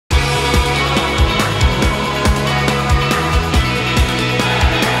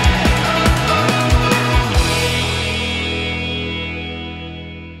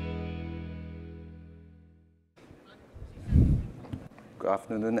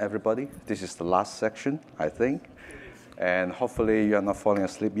afternoon, everybody. This is the last section, I think. And hopefully you are not falling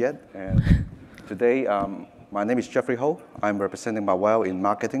asleep yet. And today, my name is Jeffrey Ho. I'm representing Marvell in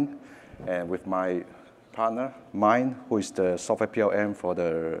marketing. And with my partner, Maen, who is the software PLM for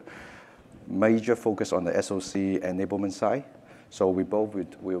the major focus on the SoC enablement side. So we both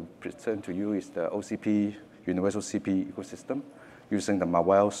will present to you is the OCP universal CPE ecosystem using the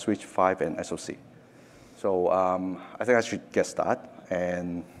Marvell Switch 5 and SoC. So I think I should get started.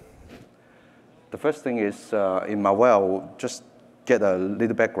 And the first thing is in Marvell, just get a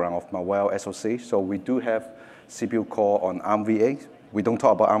little background of Marvell SoC. So we do have CPU core on ARMv8. We don't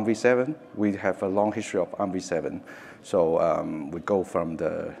talk about ARMv7. We have a long history of ARMv7. So we go from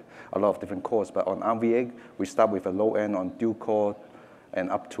a lot of different cores. But on ARMv8, we start with a low end on dual core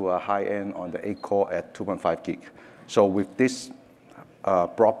and up to a high end on the 8 core at 2.5 gig. So with this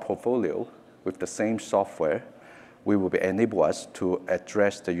broad portfolio, with the same software, we will be enable us to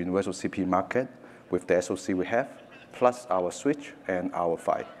address the universal CPE market with the SoC we have, plus our switch and our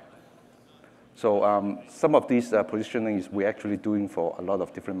PHY. So some of these positioning is we're actually doing for a lot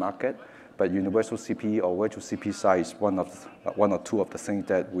of different market, but universal CPE or virtual CPE side is one or two of the things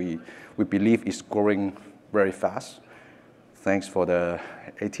that we believe is growing very fast. Thanks for the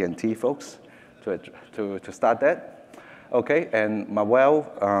AT&T folks to start that. Okay, and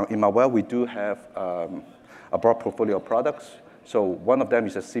Marvell, in Marvell, we do have a broad portfolio of products. So one of them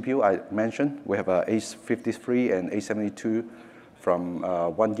is a CPU I mentioned. We have a A53 and A72 from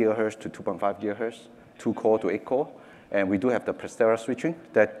 1 gigahertz to 2.5 gigahertz, 2 core to 8 core. And we do have the Prestera switching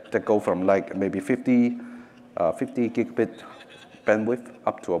that go from like maybe 50 gigabit bandwidth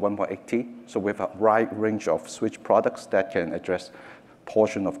up to a 1.8T. So we have a wide range of switch products that can address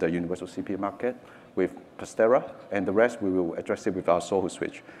portion of the universal CPE market with Prestera, and the rest we will address it with our Soho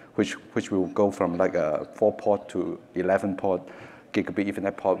switch, which will go from like a 4-port to 11-port gigabit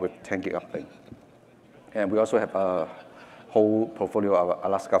Ethernet port with 10 gig uplink. And we also have a whole portfolio of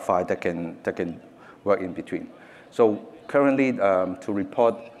Alaska PHY that can work in between. So currently, to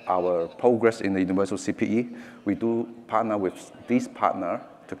report our progress in the universal CPE, we do partner with this partner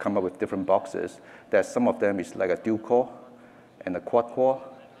to come up with different boxes. That some of them is like a dual core and a quad core,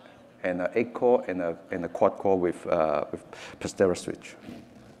 and an 8 core and a quad core with Prestera switch.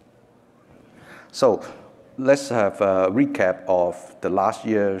 So let's have a recap of the last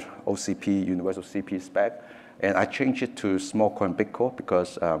year OCP universal CPE spec. And I changed it to small core and big core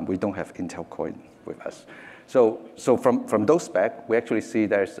because we don't have Intel core with us. So from those specs, we actually see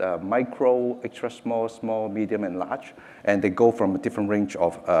there's micro, extra small, small, medium, and large. And they go from a different range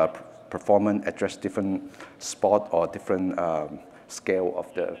of performance, address different spot or different scale of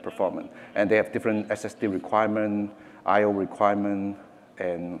the performance. And they have different SSD requirement, I/O requirement,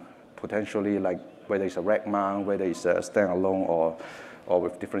 and potentially like whether it's a rack mount, whether it's a standalone or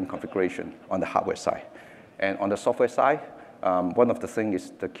with different configuration on the hardware side. And on the software side, one of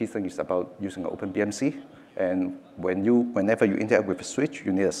the key thing is about using OpenBMC. And whenever you interact with a switch,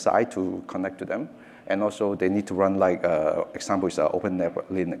 you need a side to connect to them. And also they need to run like, example is Open Network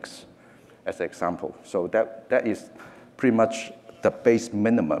Linux as an example. So that is pretty much the base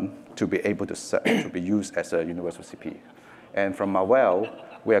minimum to be able to be used as a universal CPE. And from Marvell,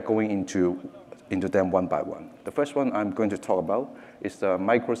 we are going into them one by one. The first one I'm going to talk about is the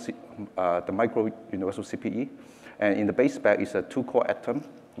micro universal CPE. And in the base spec is a 2-core Atom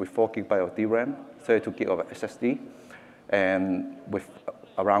with 4 GB of DRAM, 32 GB of SSD, and with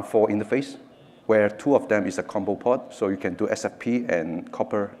around 4 interface, where 2 of them is a combo port, so you can do SFP and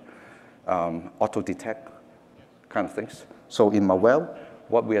copper auto detect kind of things. So in Marvell,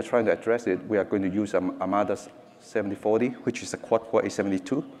 what we are trying to address is we are going to use Armada 7040, which is a quad-core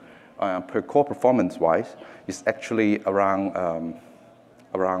A72. Per core performance-wise, it's actually around,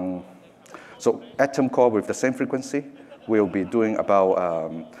 so Atom core with the same frequency will be doing about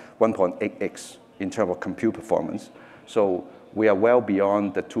 1.8x in terms of compute performance. So we are well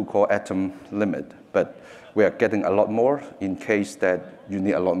beyond the 2-core Atom limit, but we are getting a lot more in case that you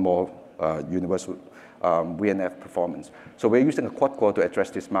need a lot more universal VNF performance. So we're using a quad core to address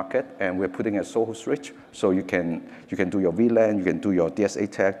this market, and we're putting a Soho switch, so you can do your VLAN, you can do your DSA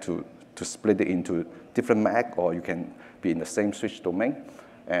tag to split it into different MAC, or you can be in the same switch domain,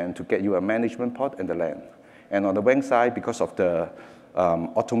 and to get you a management port and the LAN. And on the WAN side, because of the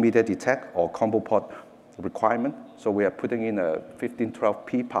auto media detect or combo port requirement, so we are putting in a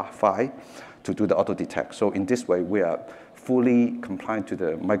 1512P PHY to do the auto detect. So in this way, we are fully compliant to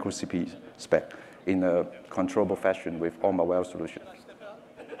the micro CPE spec in a controllable fashion with all Marvell solutions.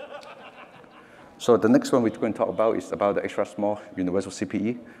 So the next one we're going to talk about is about the extra small universal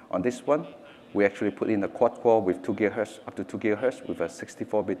CPE. On this one, we actually put in a quad core with 2 GHz, up to 2 GHz with a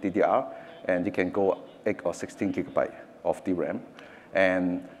 64-bit DDR, and you can go 8 or 16 GB of DRAM.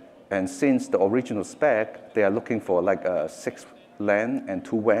 And since the original spec, they are looking for like a 6 LAN and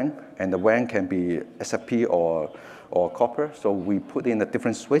 2 WAN, and the WAN can be SFP or copper. So we put in a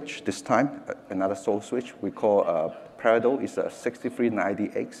different switch this time, another sole switch we call Parado. It's a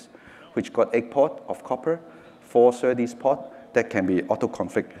 6390X, which got 8 port of copper, 4 SerDes port that can be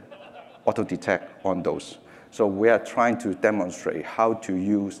auto-config, auto-detect on those. So we are trying to demonstrate how to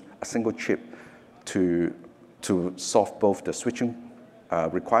use a single chip to solve both the switching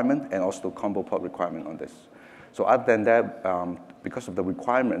requirement and also combo port requirement on this. So other than that, because of the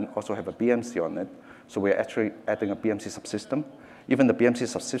requirement, also have a BMC on it. So we're actually adding a BMC subsystem. Even the BMC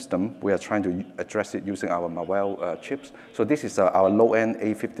subsystem, we are trying to address it using our Marvell chips. So this is our low-end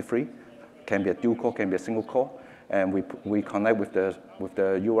A53. Can be a dual core, can be a single core. And we connect with the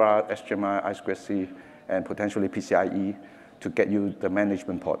UART, HDMI, I2C, and potentially PCIe to get you the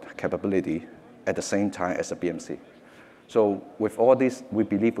management port capability at the same time as a BMC. So with all this, we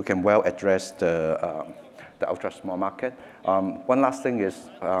believe we can well address the ultra-small market. One last thing is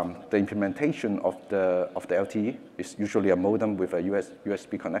the implementation of the LTE is usually a modem with a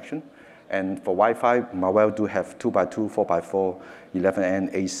USB connection. And for Wi-Fi, Marvell do have 2x2, 4x4,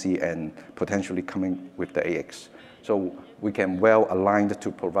 11N, AC, and potentially coming with the AX. So we can well align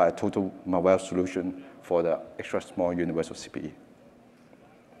to provide a total Marvell solution for the extra small universal CPE.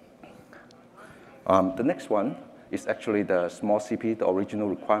 The next one is actually the small CPE. The original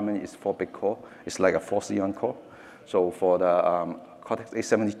requirement is 4-bit core. It's like a 4 Xeon core. So for the Cortex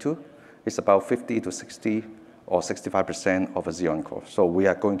A72, it's about 50 to 60 or 65% of a Xeon core. So we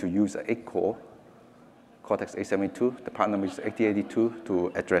are going to use an 8-core Cortex A72. The partner is 8082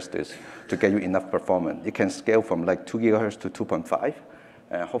 to address this, to get you enough performance. It can scale from like 2 GHz to 2.5.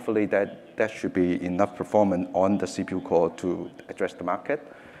 Hopefully that should be enough performance on the CPU core to address the market.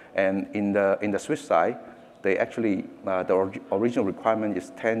 And in the switch side, they actually, the original requirement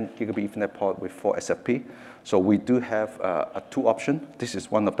is 10 gigabit Ethernet port with 4 SFP. So we do have a 2 option. This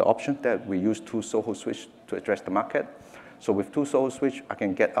is one of the options that we use 2 Soho switch to address the market. So with 2 Soho switch, I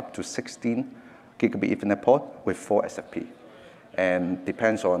can get up to 16 gigabit Ethernet port with 4 SFP. And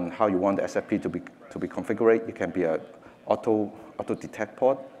depends on how you want the SFP to be configured. It can be a auto detect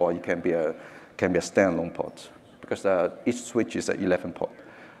port, or it can be a standalone port, because each switch is an 11 port.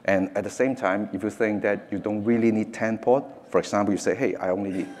 And at the same time, if you think that you don't really need 10 port, for example, you say, hey, I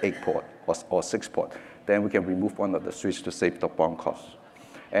only need 8 port or 6 port, then we can remove one of the switch to save the BOM cost.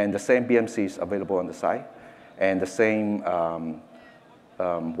 And the same BMC is available on the side, and the same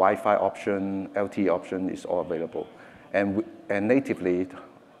Wi-Fi option, LTE option is all available. And natively,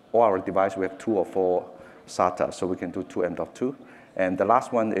 all our devices, we have 2 or 4 SATA, so we can do 2 M.2. And the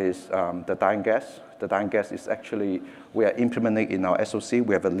last one is the dying gas. The dying gas is actually, we are implementing in our SoC.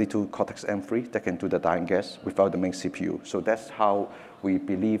 We have a little Cortex M3 that can do the dying gas without the main CPU. So that's how we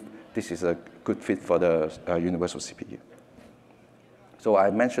believe this is a good fit for the universal CPU. So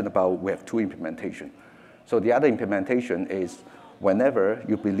I mentioned about we have 2 implementations. So the other implementation is whenever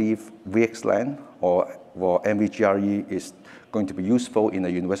you believe VXLAN or NVGRE is going to be useful in a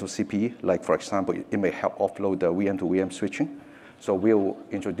universal CPE, like for example, it may help offload the VM to VM switching. So we'll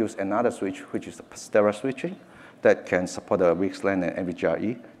introduce another switch, which is the Pastera switching, that can support the VXLAN and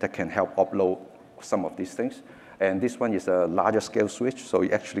NVGRE, that can help upload some of these things. And this one is a larger scale switch, so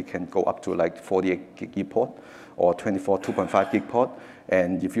it actually can go up to like 48 gig port or 24 2.5 gig port.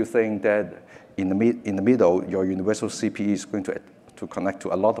 And if you think that in the middle, your universal CPE is going to connect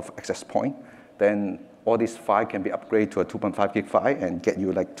to a lot of access point, then all these PHY can be upgraded to a 2.5 gig PHY and get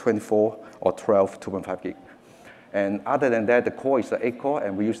you like 24 or 12 2.5 gig. And other than that, the core is an 8-core,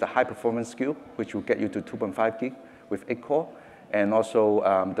 and we use the high-performance SKU, which will get you to 2.5 gig with 8-core. And also,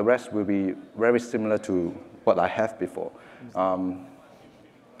 the rest will be very similar to what I have before.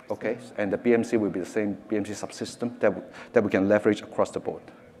 Okay, and the BMC will be the same BMC subsystem that we can leverage across the board.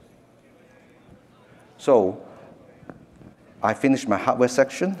 So I finished my hardware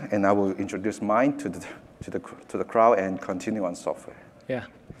section, and I will introduce Maen to the crowd and continue on software. Yeah.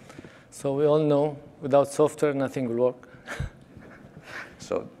 So we all know without software, nothing will work.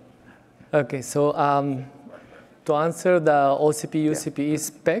 Okay, so to answer the OCP uCPE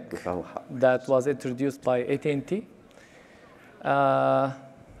spec that was introduced by AT&T,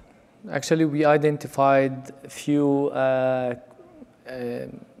 actually we identified a few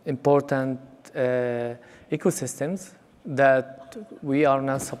important ecosystems that we are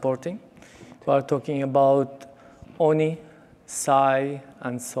now supporting. We are talking about ONI, SAI,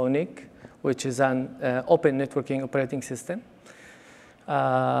 and Sonic, which is an open networking operating system.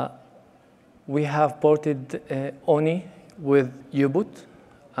 we have ported ONI with uBoot,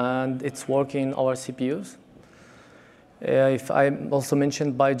 and it's working in our CPUs. If I also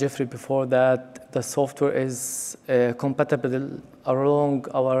mentioned by Jeffrey before that the software is compatible along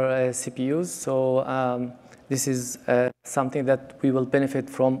our CPUs, so this is something that we will benefit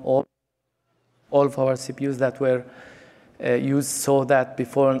from all of our CPUs that were used so that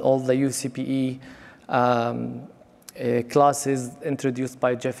before, and all the uCPE classes introduced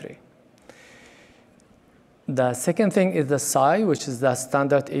by Jeffrey. The second thing is the PHY, which is the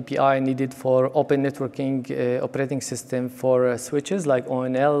standard API needed for open networking operating system for switches like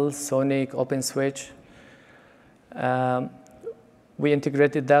ONL, Sonic, OpenSwitch. We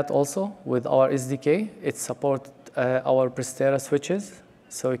integrated that also with our SDK. It supports our Prestera switches,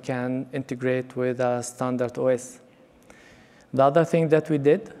 so it can integrate with a standard OS. The other thing that we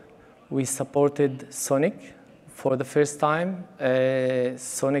did, we supported Sonic for the first time.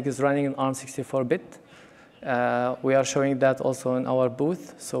 Sonic is running in ARM 64-bit. We are showing that also in our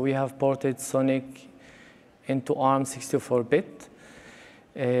booth. So we have ported Sonic into ARM 64-bit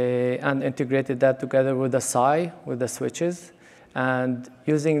and integrated that together with the PHY, with the switches. And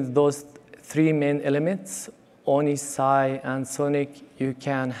using those three main elements, ONI, PHY, and Sonic, you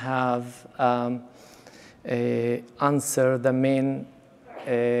can have answer the main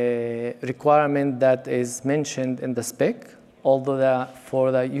requirement that is mentioned in the spec, although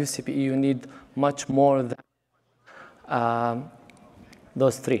for the uCPE you need much more than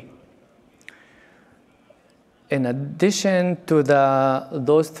those three. In addition to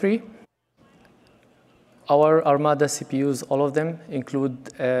those three, our Armada CPUs, all of them, include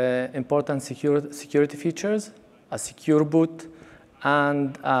important security features, a secure boot,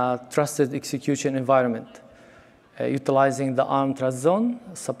 and a trusted execution environment, utilizing the ARM Trust Zone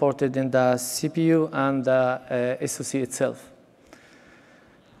supported in the CPU and the SoC itself.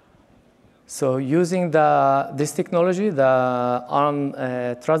 So using this technology, the ARM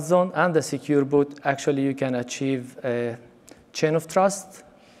Trust Zone and the secure boot, actually you can achieve a chain of trust,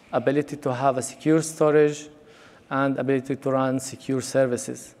 ability to have a secure storage, and ability to run secure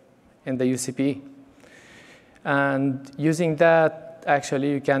services in the uCPE. And using that,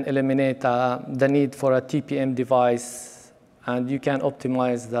 actually you can eliminate the need for a TPM device, and you can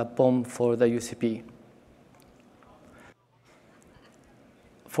optimize the POM for the uCPE.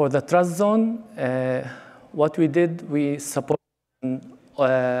 For the Trust Zone, what we did, we support an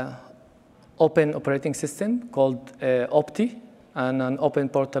open operating system called OPTI, and an open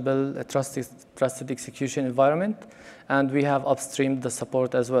portable trusted execution environment. And we have upstreamed the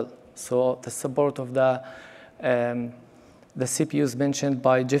support as well. So the support of the CPUs mentioned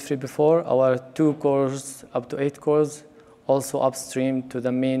by Jeffrey before, our 2 cores up to 8 cores, also upstream to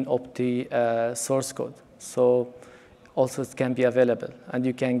the main OPTI source code. So also it can be available, and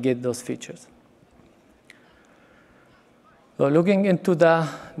you can get those features. So looking into the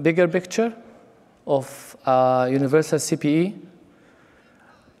bigger picture of universal CPE,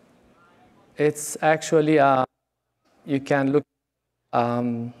 it's actually, you can look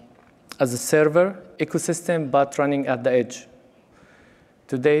as a server ecosystem, but running at the edge.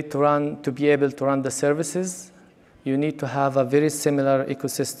 Today, to be able to run the services, you need to have a very similar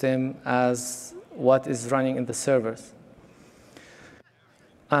ecosystem as what is running in the servers.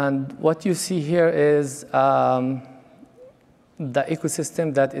 And what you see here is the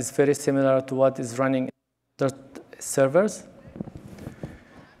ecosystem that is very similar to what is running in the servers.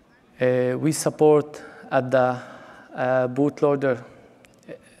 We support at the bootloader,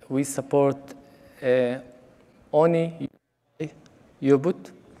 we support ONI,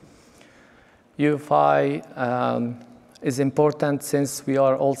 uBoot. UEFI is important since we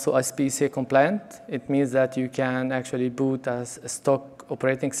are also SPCA compliant. It means that you can actually boot as a stock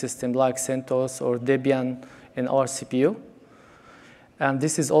operating system like CentOS or Debian in our CPU. And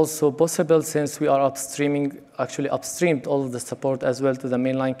this is also possible since we are actually upstreamed all of the support as well to the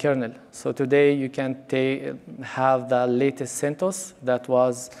mainline kernel. So today you can have the latest CentOS that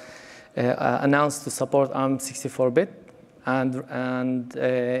was announced to support ARM 64-bit and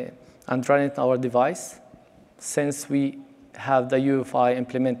run it on our device since we have the UEFI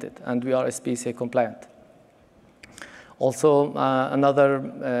implemented and we are SPCA compliant. Also,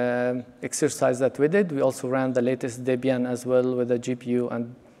 another exercise that we did, we also ran the latest Debian as well with the GPU,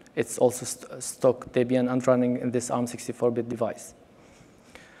 and it's also stock Debian and running in this ARM 64-bit device.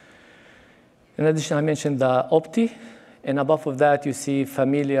 In addition, I mentioned the OPTI, and above of that, you see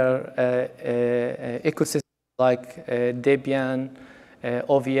familiar ecosystems like Debian,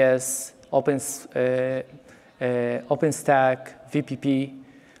 OVS, OpenStack, VPP.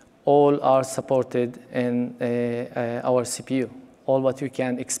 All are supported in our CPU. all what you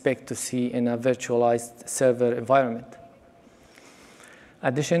can expect to see in a virtualized server environment. In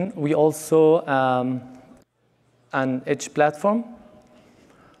addition, we also an edge platform.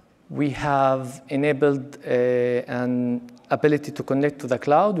 We have enabled an ability to connect to the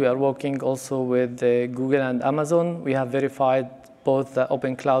cloud. We are working also with Google and Amazon. We have verified both the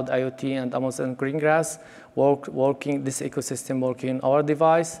Open Cloud IoT and Amazon Greengrass working this ecosystem working on our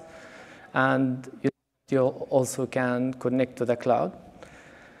device, and you also can connect to the cloud.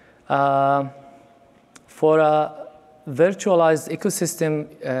 For a virtualized ecosystem,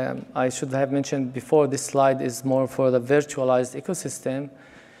 I should have mentioned before, this slide is more for the virtualized ecosystem.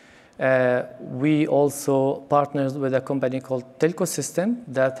 We also partnered with a company called Telco System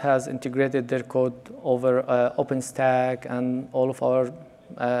that has integrated their code over OpenStack and all of our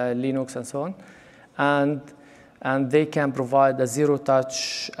Linux and so on. And they can provide a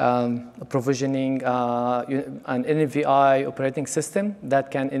zero-touch provisioning, an NVI operating system that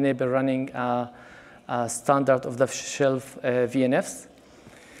can enable running standard off-the-shelf VNFs.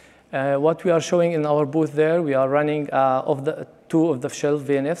 What we are showing in our booth there, we are running two off-the-shelf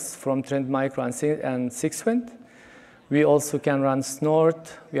VNFs from Trend Micro and 6Wind. We also can run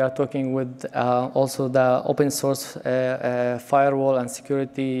Snort. We are talking with also the open source firewall and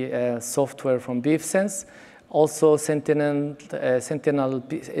security software from BeefSense. Also Sentinel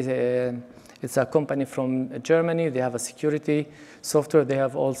it's a company from Germany. They have a security software. They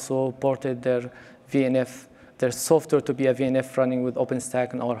have also ported their VNF, their software to be a VNF running with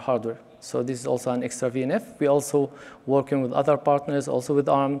OpenStack and our hardware. So this is also an extra VNF. We're also working with other partners, also with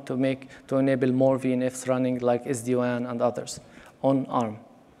ARM, to enable more VNFs running like SD-WAN and others on ARM.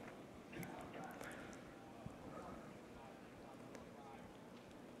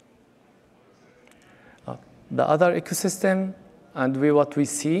 The other ecosystem, and what we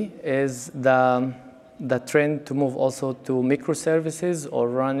see is the trend to move also to microservices or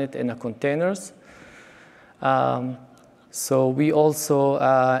run it in a containers. So we also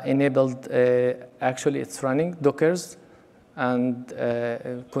enabled, actually it's running Dockers and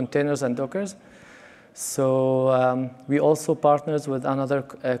containers and Dockers. So we also partners with another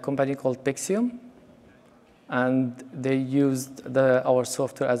company called Pixium, and they used our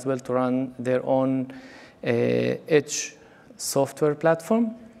software as well to run their own edge software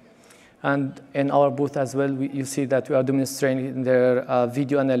platform. And in our booth as well, you see that we are demonstrating their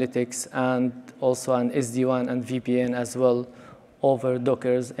video analytics and also an SD-WAN and VPN as well over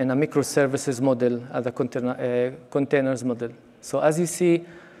Dockers in a microservices model, the containers model. So as you see,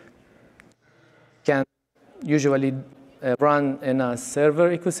 can usually run in a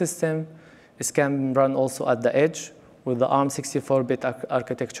server ecosystem. This can run also at the edge with the ARM 64-bit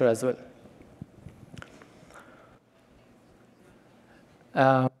architecture as well.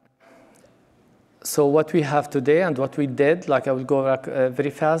 So what we have today and what we did, like I will go back very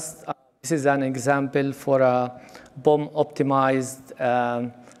fast. This is an example for a BOM-optimized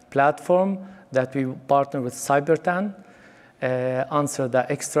platform that we partner with Cybertan, answer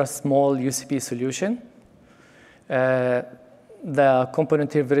the extra small UCP solution. The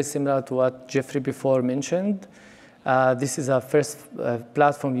component here very similar to what Jeffrey before mentioned. This is our first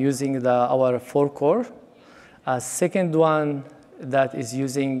platform using our 4-core. Second one that is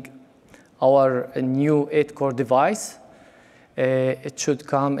using our new 8-core device. It should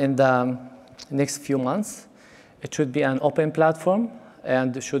come in the next few months. It should be an open platform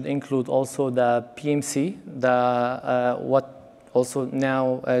and should include also the PMC, what also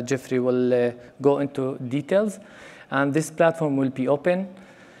now Jeffrey will go into details. And this platform will be open,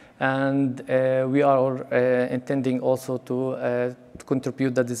 and we are intending also to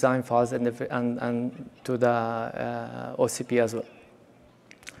contribute the design files and to the OCP as well.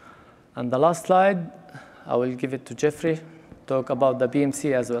 And the last slide, I will give it to Jeffrey, talk about the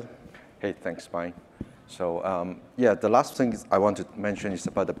BMC as well. Hey, thanks, Maen. So yeah, the last thing I want to mention is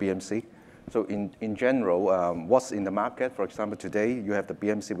about the BMC. So in general, what's in the market, for example, today you have the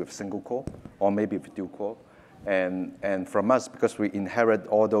BMC with single core or maybe with dual core. And from us, because we inherit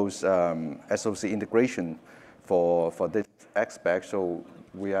all those SoC integration for this aspect, so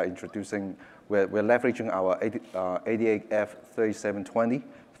we are introducing, we're leveraging our 88F3720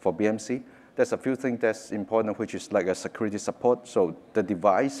 for BMC. There's a few things that's important, which is like a security support. So the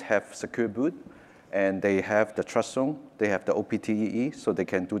device have secure boot, and they have the trust zone. They have the OPTEE, so they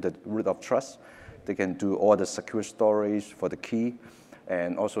can do the root of trust. They can do all the secure storage for the key,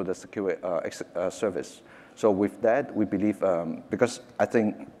 and also the secure service. So with that, we believe, because I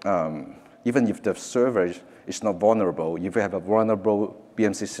think even if the server is not vulnerable, if you have a vulnerable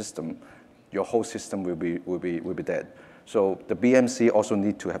BMC system, your whole system will be dead. So the BMC also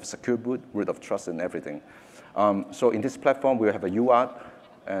need to have secure boot, root of trust, and everything. So in this platform, we have a UART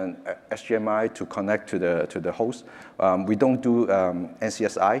and HDMI to connect to the host. We don't do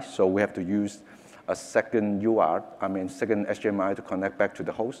NCSI, so we have to use a second second HDMI to connect back to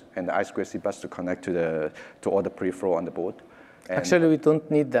the host, and the I2C bus to connect to all the peripheral on the board. And actually, we don't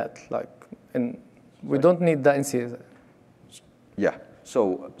need that. We don't need the NCSI. Yeah.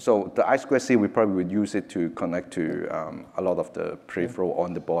 So the I2C, we probably would use it to connect to a lot of the peripheral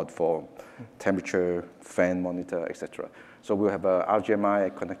on the board for temperature, fan monitor, etc. So we'll have a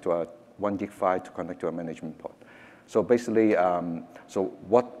RGMI connect to a 1 gig file to connect to a management port. So basically, so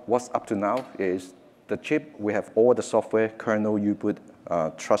what's up to now is the chip. We have all the software, kernel, U-boot,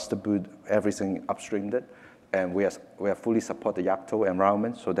 trusted boot, everything upstreamed it. And we are fully support the Yocto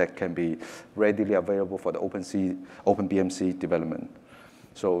environment, so that can be readily available for the OpenBMC development.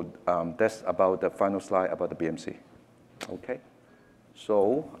 So that's about the final slide about the BMC. Okay.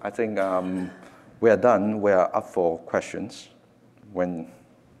 So I think we are done. We are up for questions.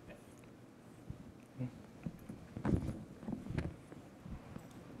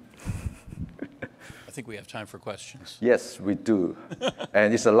 I think we have time for questions. Yes, we do.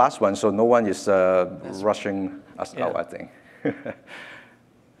 And it's the last one, so no one is rushing us out, I think. Okay.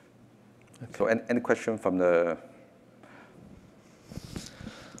 So any question from the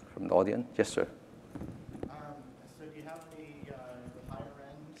audience? Yes, sir. So do you have any higher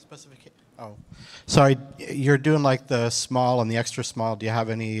end specification? Oh, sorry, you're doing like the small and the extra small. Do you have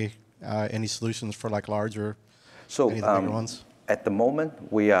any solutions for like larger, any of the bigger ones? At the moment,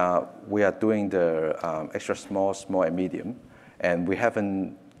 we are doing the extra small, small, and medium, and we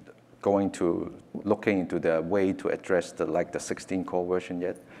haven't looking into the way to address the 16-core version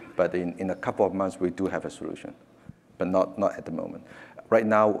yet. But in a couple of months, we do have a solution, but not at the moment. Right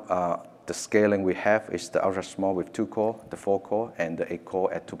now, the scaling we have is the ultra small with 2-core, the 4-core, and the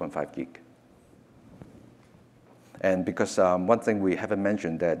 8-core at 2.5 gig. And because one thing we haven't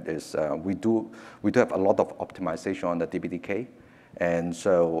mentioned that is we do have a lot of optimization on the DBDK. And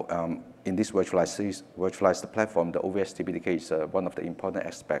so in this virtualized platform, the OVS DBDK is one of the important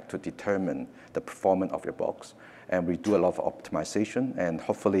aspects to determine the performance of your box. And we do a lot of optimization. And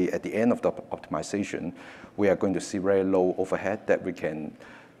hopefully at the end of the optimization, we are going to see very low overhead that we can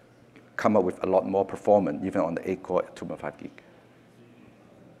come up with a lot more performance, even on the 8-core at 2.5 gig.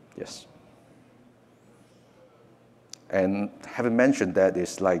 Yes. And having mentioned that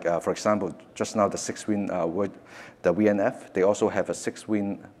is for example, just now the 6-win, the VNF, they also have a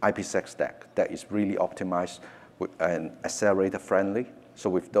 6-win IPsec stack that is really optimized and accelerator friendly. So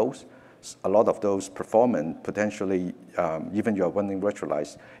with those, a lot of those performance, potentially, even you are running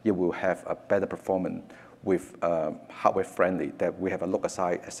virtualized, you will have a better performance with hardware friendly, that we have a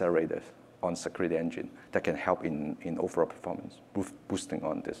look-aside accelerator on security engine that can help in overall performance, boosting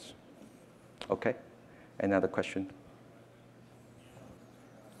on this. Okay, any other question?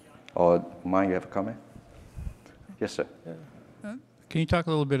 Or Maen, you have a comment? Yes, sir. Can you talk a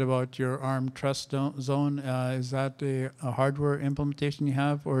little bit about your ARM trust zone? Is that a hardware implementation you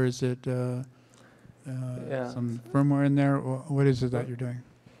have, or is it some firmware in there? Or what is it that you're doing?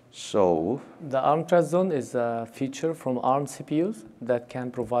 So the ARM trust zone is a feature from ARM CPUs that can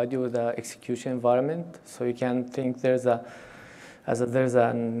provide you with an execution environment. So you can think there's a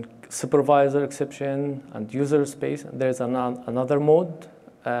supervisor exception and user space. There's another mode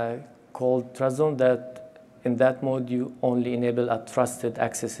called trust zone that in that mode you only enable a trusted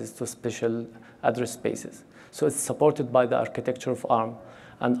accesses to special address spaces. So it's supported by the architecture of ARM,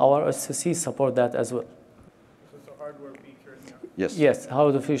 and our SoC support that as well. So it's a hardware feature in there? yes. Yes,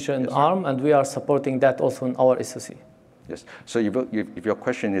 hardware feature in ARM, and we are supporting that also in our SoC. Yes. So if your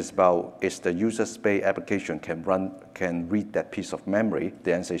question is about is the user space application can read that piece of memory,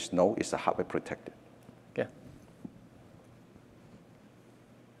 the answer is no. It's a hardware protected. Yeah.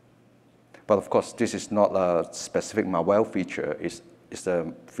 But of course, this is not a specific Marvell feature. It's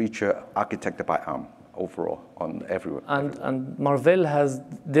a feature architected by ARM overall on everywhere. And Marvell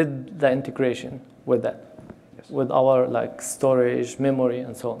did the integration with that, Yes. with our storage, memory,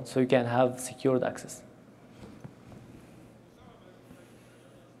 and so on. So you can have secured access.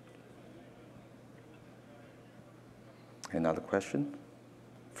 Another question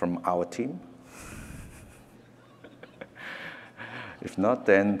from our team? If not,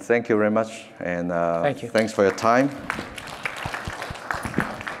 then thank you very much, and Thank you. Thanks for your time.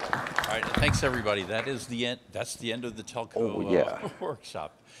 All right, thanks everybody. That is the end. That's the end of the telco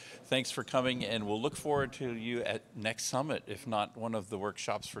workshop. Thanks for coming, and we'll look forward to you at next summit, if not one of the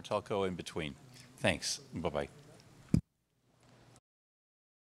workshops for telco in between. Thanks. Bye-bye.